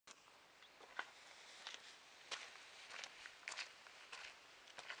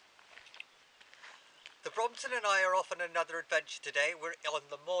Brompton and I are off on another adventure today. We're on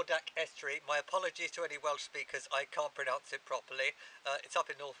the Mawddach estuary. My apologies to any Welsh speakers, I can't pronounce it properly. It's up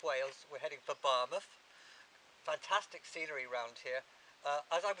in North Wales. We're heading for Barmouth. Fantastic scenery around here.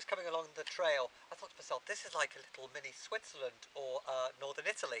 As I was coming along the trail, I thought to myself, this is like a little mini Switzerland or northern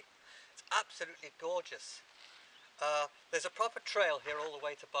Italy. It's absolutely gorgeous. There's a proper trail here all the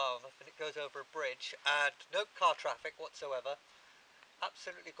way to Barmouth, and it goes over a bridge and no car traffic whatsoever.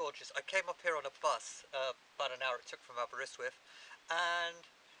 Absolutely gorgeous. I came up here on a bus, about an hour it took from Aberystwyth, and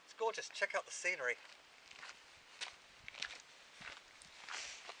it's gorgeous. Check out the scenery.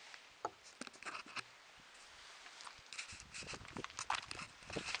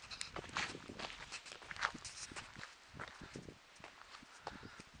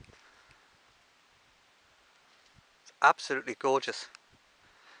 It's absolutely gorgeous.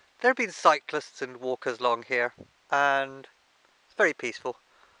 There have been cyclists and walkers along here, and it's very peaceful.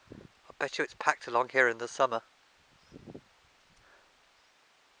 I bet you it's packed along here in the summer.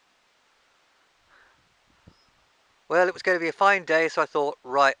 Well, it was going to be a fine day, so I thought,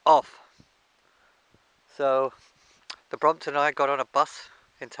 right, off. So the Brompton and I got on a bus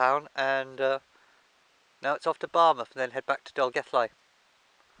in town, and now it's off to Barmouth and then head back to Dolgellau.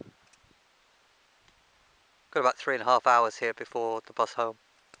 Got about 3.5 hours here before the bus home.